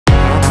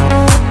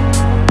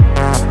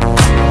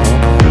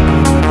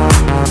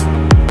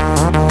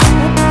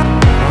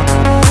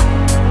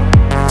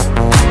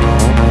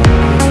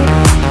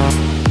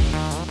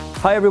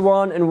Hi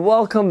everyone, and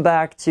welcome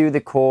back to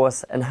the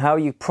course on how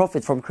you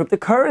profit from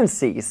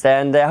cryptocurrencies.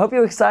 And I hope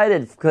you're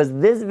excited because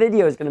this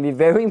video is going to be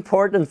very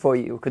important for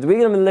you because we're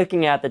going to be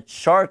looking at the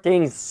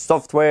charting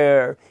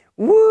software.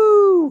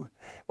 Woo!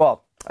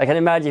 Well, I can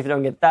imagine if you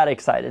don't get that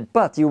excited,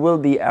 but you will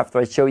be after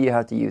I show you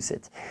how to use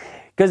it.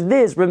 Because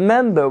this,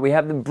 remember, we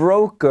have the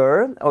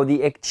broker or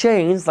the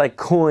exchange like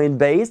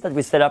Coinbase that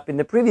we set up in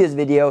the previous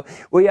video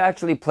where you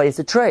actually place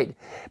a trade.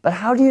 But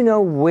how do you know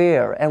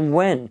where and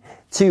when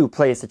to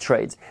place the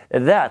trades?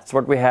 That's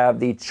what we have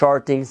the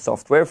charting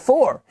software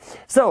for.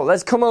 So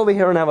let's come over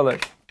here and have a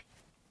look.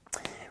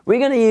 We're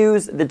going to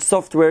use the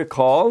software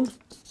called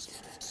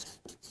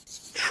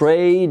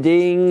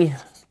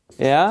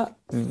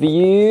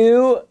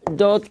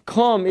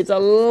TradingView.com. It's a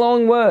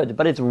long word,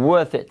 but it's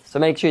worth it. So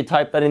make sure you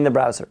type that in the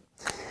browser.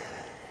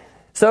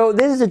 So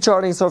this is the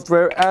charting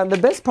software, and the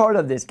best part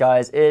of this,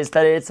 guys, is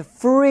that it's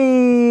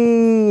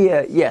free.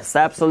 Yes,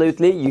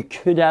 absolutely. You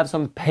could have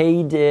some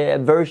paid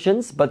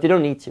versions, but you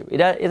don't need to.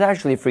 It's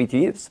actually free to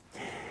use.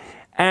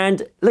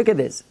 And look at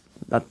this.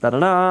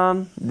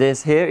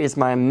 This here is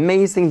my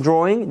amazing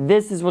drawing.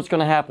 This is what's going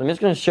to happen. I'm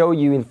just going to show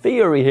you in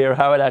theory here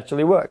how it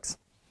actually works.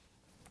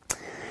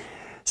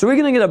 So we're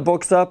going to get a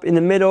box up in the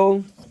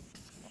middle.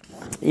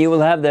 You will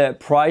have the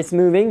price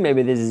moving.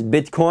 Maybe this is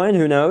Bitcoin,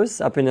 who knows?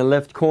 Up in the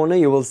left corner,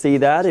 you will see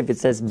that. If it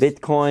says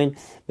Bitcoin,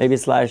 maybe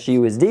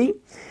 /USD.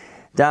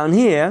 Down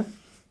here,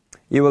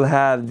 you will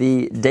have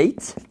the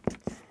date.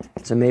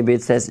 So maybe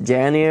it says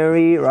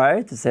January,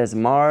 right? It says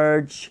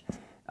March.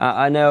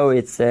 I know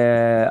it's,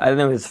 I don't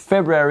know, it's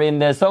February in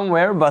there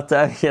somewhere, but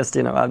yes,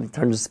 you know, I'm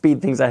trying to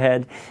speed things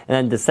ahead. And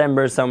then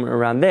December, somewhere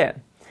around there.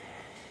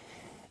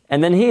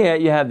 And then here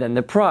you have then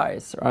the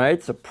price,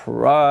 right? So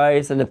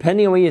price, and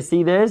depending on where you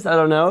see this, I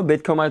don't know,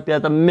 Bitcoin might be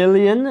at 1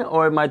 million,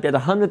 or it might be at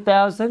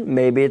 100,000,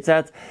 maybe it's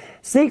at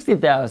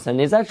 60,000.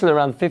 It's actually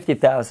around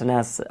 50,000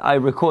 as I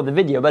record the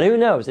video, but who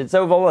knows? It's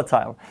so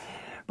volatile.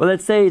 But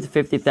let's say it's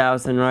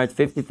 50,000, right?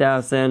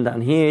 50,000,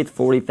 down here it's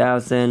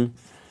 40,000,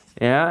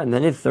 yeah, and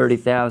then it's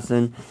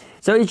 30,000.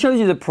 So it shows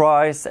you the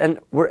price, and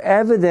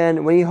wherever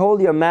then, when you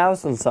hold your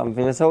mouse on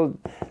something, let's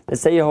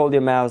say you hold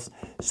your mouse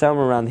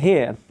somewhere around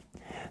here.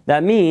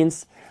 That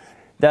means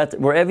that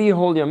wherever you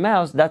hold your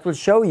mouse, that will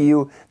show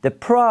you the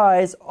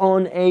price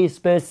on a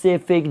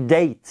specific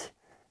date.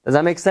 Does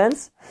that make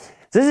sense?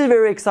 So this is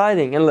very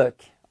exciting. And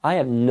look, I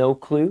have no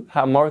clue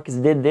how Marcus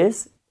did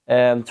this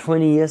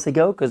 20 years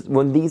ago, because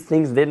when these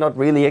things did not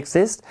really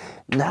exist.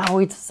 Now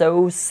it's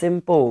so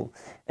simple.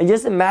 And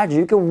just imagine,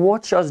 you can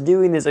watch us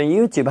doing this on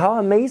YouTube. How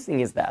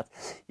amazing is that?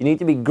 You need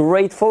to be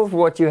grateful for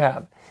what you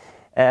have.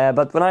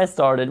 But when I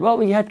started, well,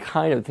 we had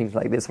kind of things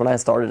like this when I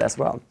started as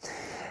well.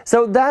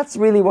 So that's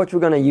really what we're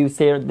going to use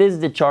here. This is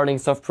the charting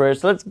software.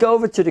 So let's go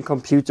over to the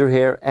computer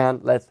here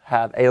and let's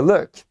have a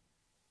look.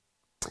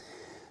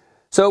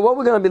 So what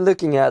we're going to be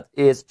looking at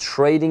is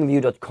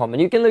TradingView.com.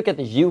 And you can look at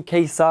the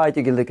UK site,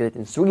 you can look at it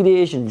in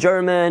Swedish, in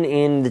German,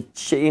 in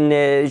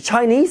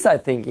Chinese, I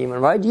think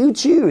even, right? You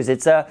choose.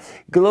 It's a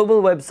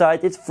global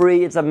website. It's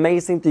free. It's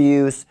amazing to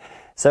use.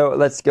 So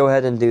let's go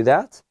ahead and do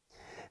that.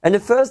 And the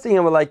first thing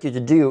I would like you to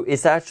do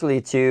is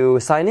actually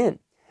to sign in.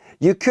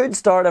 You could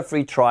start a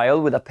free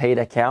trial with a paid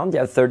account. You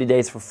have 30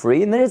 days for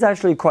free, and then it's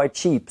actually quite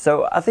cheap.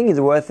 So I think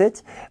it's worth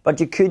it, but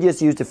you could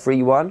just use the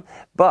free one.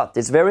 But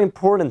it's very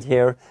important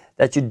here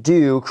that you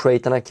do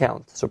create an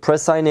account. So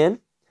press sign in,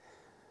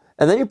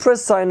 and then you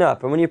press sign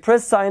up. And when you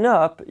press sign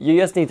up, you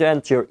just need to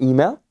enter your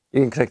email.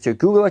 You can click your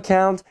Google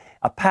account,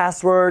 a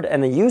password,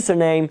 and a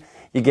username.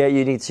 You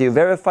need to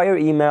verify your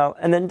email,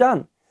 and then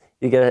done.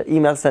 You get an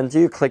email sent to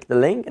you, click the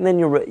link, and then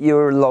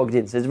you're logged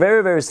in. So it's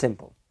very, very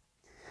simple.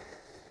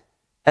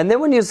 And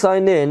then when you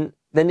sign in,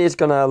 then it's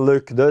going to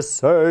look the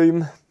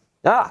same.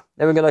 Then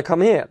we're going to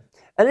come here.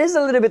 And it's a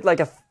little bit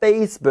like a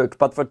Facebook,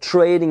 but for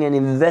trading and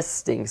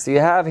investing. So you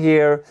have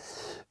here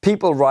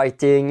people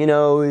writing, you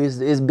know,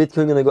 is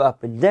Bitcoin going to go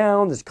up and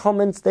down? There's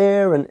comments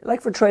there, and like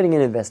for trading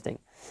and investing.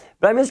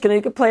 But I'm just going to,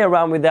 you can play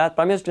around with that,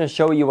 but I'm just going to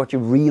show you what you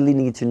really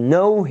need to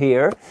know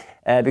here,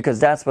 because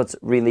that's what's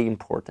really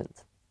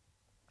important.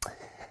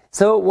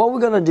 So what we're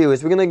going to do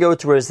is we're going to go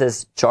to where it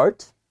says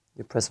chart.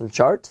 You press on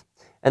chart.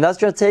 And that's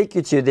going to take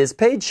you to this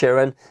page here.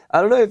 And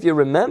I don't know if you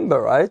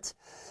remember, right?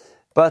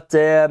 But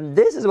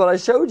this is what I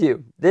showed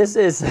you. This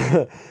is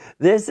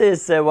this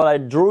is what I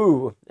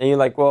drew. And you're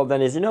like, well,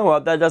 Dennis, you know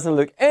what? That doesn't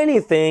look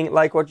anything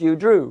like what you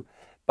drew.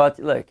 But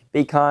look,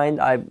 be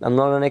kind. I'm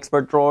not an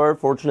expert drawer,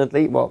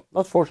 fortunately. Well,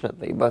 not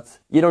fortunately, but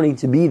you don't need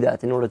to be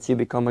that in order to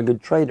become a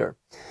good trader.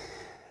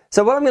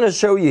 So what I'm going to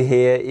show you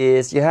here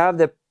is you have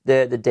the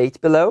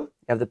date below.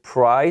 You have the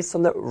price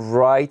on the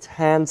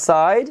right-hand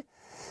side.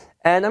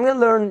 And I'm going to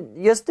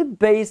learn just the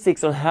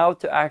basics on how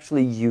to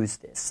actually use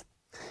this.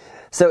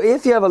 So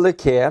if you have a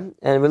look here,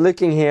 and we're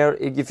looking here,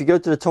 if you go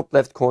to the top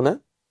left corner,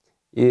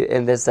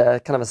 and there's a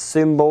kind of a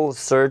symbol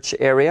search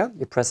area,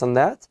 you press on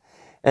that,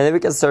 and then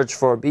we can search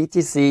for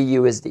BTC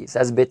USD. So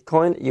that's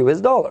Bitcoin, US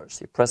dollars.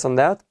 You press on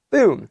that,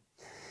 boom.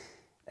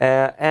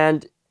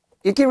 And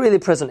you can really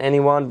press on any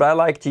one, but I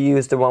like to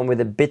use the one with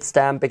the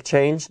Bitstamp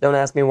exchange. Don't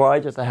ask me why,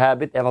 just a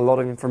habit. They have a lot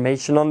of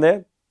information on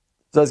there,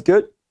 so that's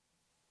good.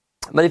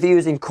 But if you're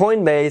using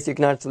Coinbase, you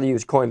can actually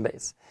use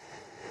Coinbase.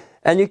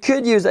 And you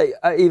could use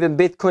even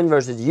Bitcoin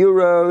versus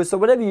euros, or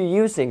whatever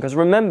you're using, because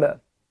remember,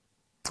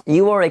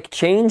 you are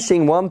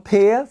exchanging one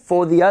pair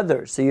for the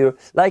other. So you're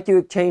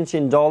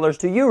exchanging dollars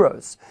to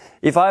euros.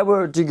 If I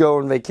were to go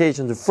on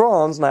vacation to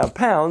France and I have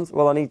pounds,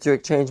 well, I need to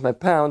exchange my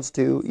pounds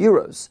to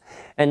euros.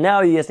 And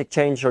now you just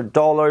exchange your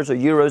dollars or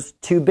euros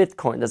to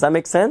Bitcoin. Does that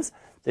make sense?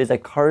 There's a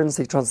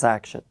currency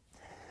transaction.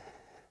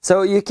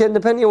 So you can,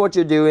 depending on what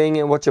you're doing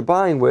and what you're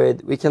buying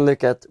with, we can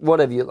look at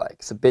whatever you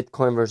like. So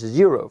Bitcoin versus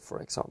euro, for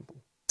example.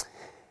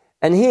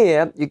 And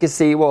here you can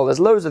see, well,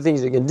 there's loads of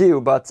things you can do,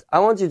 but I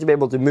want you to be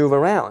able to move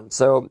around.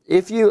 So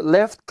if you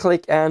left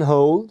click and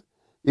hold,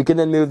 you can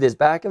then move this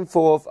back and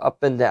forth,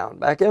 up and down,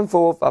 back and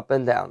forth, up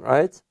and down,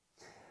 right?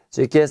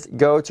 So you can just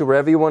go to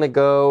wherever you want to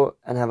go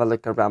and have a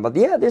look around. But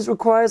yeah, this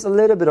requires a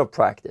little bit of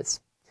practice.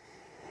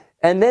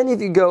 And then if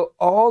you go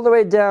all the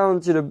way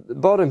down to the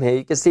bottom here,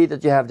 you can see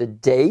that you have the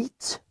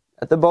date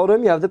at the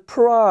bottom, you have the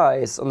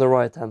price on the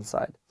right-hand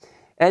side.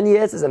 And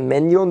yes, there's a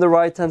menu on the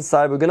right-hand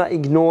side. We're going to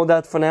ignore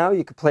that for now.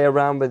 You can play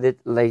around with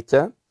it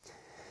later.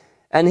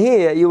 And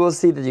here you will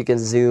see that you can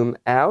zoom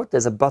out.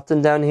 There's a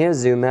button down here,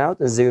 zoom out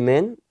and zoom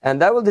in.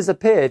 And that will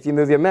disappear if you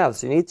move your mouse.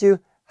 So you need to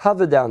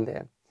hover down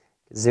there.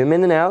 Zoom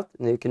in and out,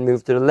 and you can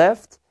move to the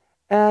left,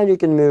 and you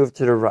can move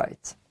to the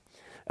right.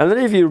 And then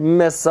if you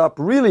mess up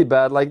really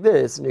bad like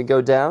this, and you go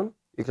down,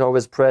 you can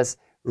always press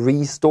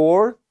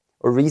Restore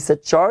or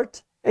Reset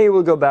Chart, and you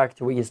will go back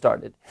to where you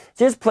started.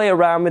 Just play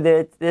around with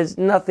it. There's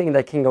nothing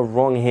that can go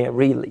wrong here,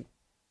 really.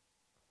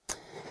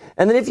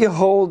 And then if you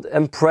hold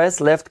and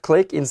press left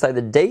click inside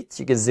the date,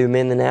 you can zoom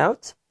in and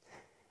out.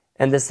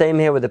 And the same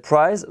here with the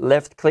price,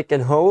 left click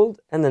and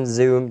hold, and then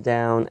zoom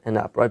down and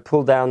up, right?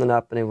 Pull down and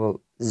up, and it will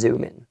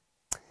zoom in.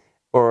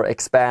 Or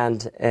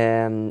expand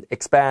and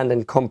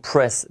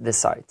compress the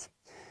site.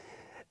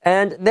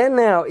 And then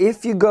now,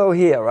 if you go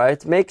here,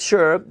 right, make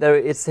sure that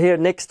it's here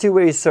next to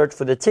where you search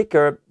for the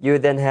ticker, you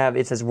then have,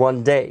 it says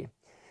 1 day.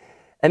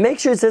 And make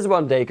sure it says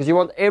 1 day, because you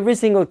want every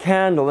single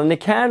candle, and the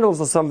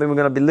candles are something we're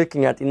going to be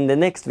looking at in the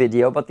next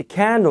video, but the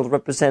candle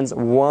represents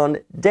 1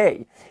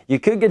 day. You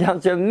could get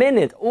down to a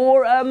minute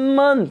or a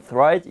month,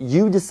 right?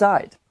 You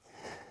decide.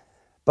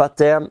 But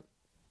that's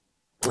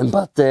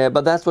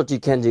what you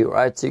can do,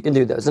 right? So you can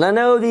do those. And I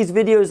know these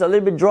videos are a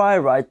little bit dry,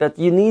 right? But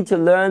you need to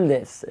learn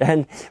this.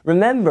 And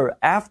remember,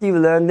 after you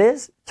learn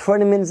this,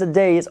 20 minutes a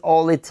day is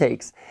all it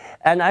takes.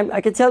 And I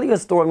can tell you a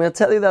story. I'm going to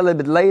tell you that a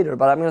little bit later,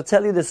 but I'm going to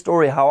tell you the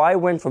story how I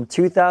went from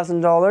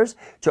 $2,000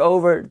 to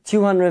over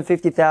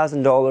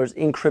 $250,000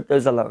 in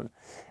cryptos alone.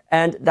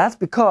 And that's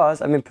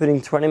because I've been putting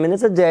 20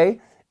 minutes a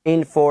day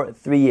in for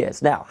 3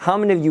 years. Now, how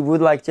many of you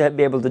would like to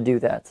be able to do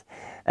that?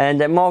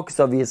 And Marcus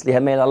obviously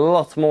had made a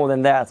lot more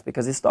than that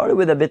because he started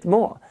with a bit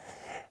more.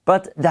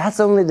 But that's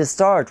only the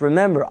start.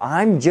 Remember,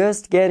 I'm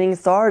just getting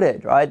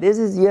started, right? This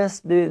is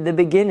just the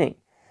beginning.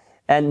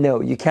 And no,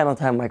 you cannot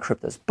have my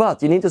cryptos.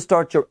 But you need to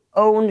start your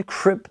own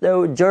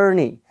crypto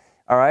journey.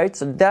 All right?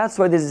 So that's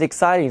why this is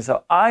exciting.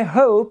 So I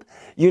hope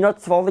you're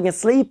not falling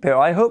asleep here.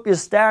 I hope you're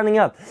standing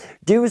up.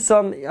 Do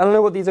some, I don't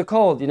know what these are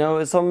called, you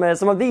know, some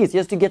of these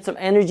just to get some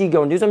energy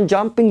going. Do some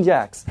jumping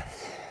jacks.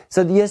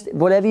 So just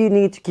whatever you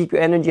need to keep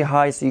your energy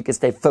high so you can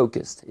stay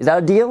focused. Is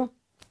that a deal?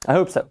 I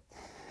hope so.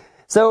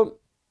 So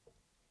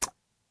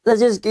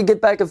let's just get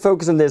back and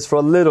focus on this for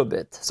a little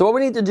bit. So what we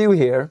need to do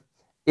here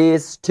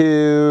is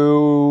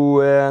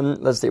to,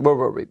 let's see, where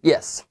were we?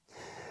 Yes.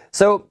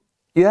 So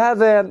you have,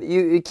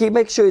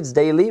 make sure it's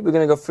daily. We're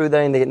going to go through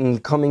that in the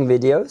coming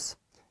videos.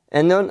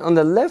 And then on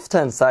the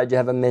left-hand side, you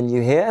have a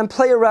menu here and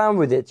play around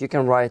with it. You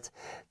can write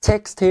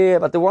text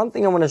here, but the one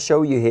thing I want to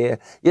show you here,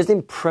 just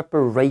in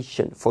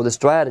preparation for the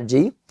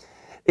strategy,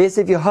 is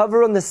if you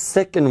hover on the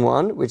second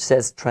one, which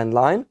says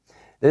Trendline,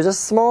 there's a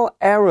small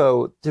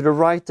arrow to the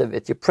right of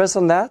it. You press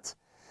on that,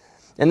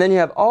 and then you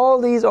have all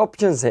these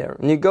options here.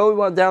 And you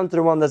go down to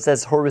the one that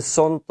says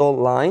horizontal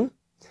line.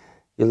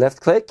 You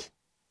left-click,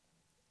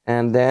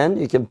 and then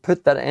you can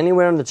put that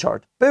anywhere on the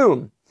chart.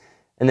 Boom!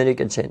 And then you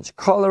can change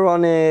color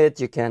on it.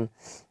 You can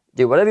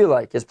do whatever you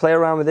like. Just play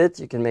around with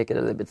it. You can make it a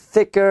little bit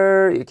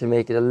thicker. You can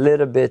make it a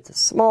little bit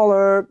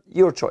smaller.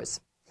 Your choice.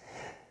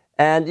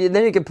 And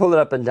then you can pull it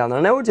up and down. And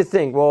I know what you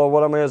think. Well,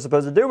 what am I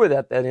supposed to do with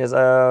that then? Is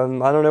I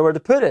don't know where to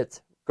put it.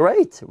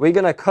 Great. We're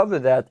going to cover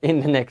that in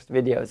the next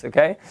videos,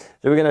 okay?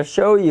 So we're going to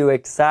show you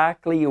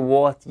exactly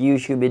what you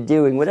should be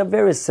doing with a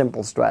very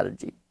simple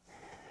strategy.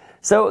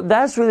 So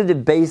that's really the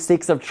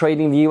basics of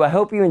TradingView. I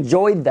hope you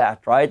enjoyed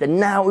that, right? And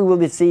now we will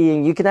be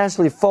seeing, you can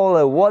actually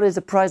follow what is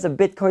the price of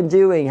Bitcoin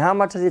doing, how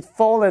much has it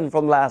fallen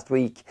from last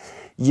week,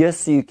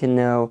 just so you can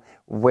know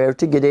where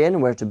to get in,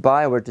 where to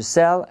buy, where to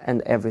sell,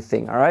 and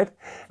everything, all right?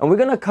 And we're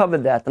going to cover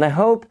that. And I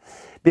hope,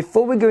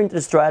 before we go into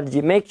the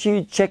strategy, make sure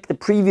you check the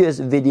previous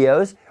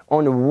videos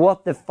on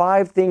what the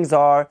 5 things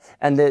are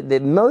and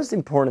the most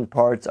important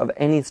parts of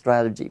any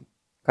strategy,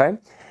 okay?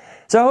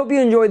 So I hope you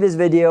enjoyed this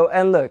video,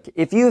 and look,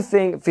 if you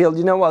feel,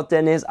 you know what,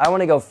 Dennis, I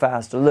want to go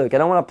faster. Look, I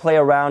don't want to play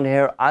around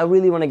here. I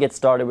really want to get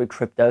started with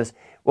cryptos.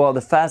 Well,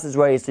 the fastest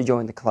way is to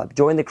join the club.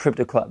 Join the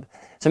crypto club.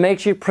 So make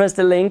sure you press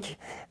the link,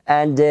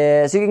 and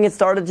so you can get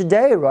started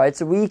today, right?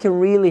 So we can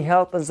really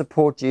help and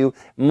support you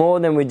more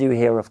than we do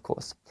here, of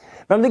course.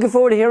 But I'm looking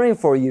forward to hearing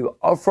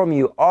from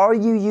you. Are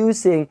you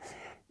using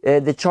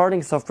the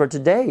charting software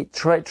today,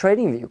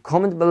 TradingView?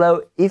 Comment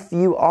below if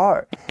you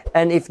are.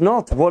 And if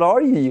not, what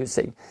are you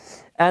using?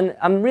 And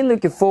I'm really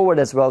looking forward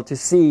as well to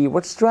see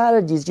what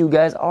strategies you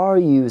guys are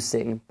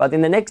using. But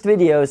in the next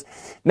videos,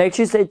 make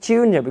sure you stay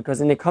tuned here, because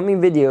in the coming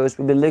videos,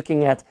 we'll be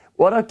looking at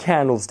what are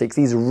candlesticks,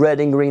 these red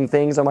and green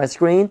things on my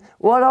screen.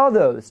 What are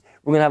those?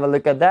 We're going to have a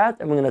look at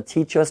that, and we're going to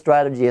teach you a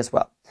strategy as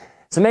well.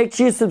 So make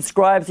sure you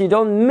subscribe so you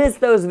don't miss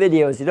those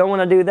videos. You don't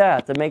want to do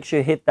that. And make sure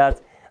you hit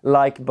that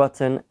like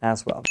button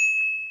as well.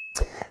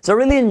 So I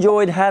really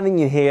enjoyed having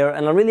you here,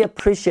 and I really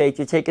appreciate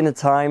you taking the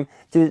time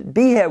to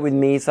be here with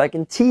me so I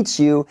can teach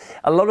you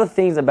a lot of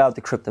things about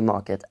the crypto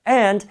market.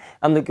 And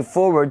I'm looking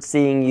forward to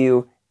seeing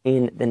you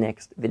in the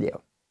next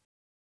video.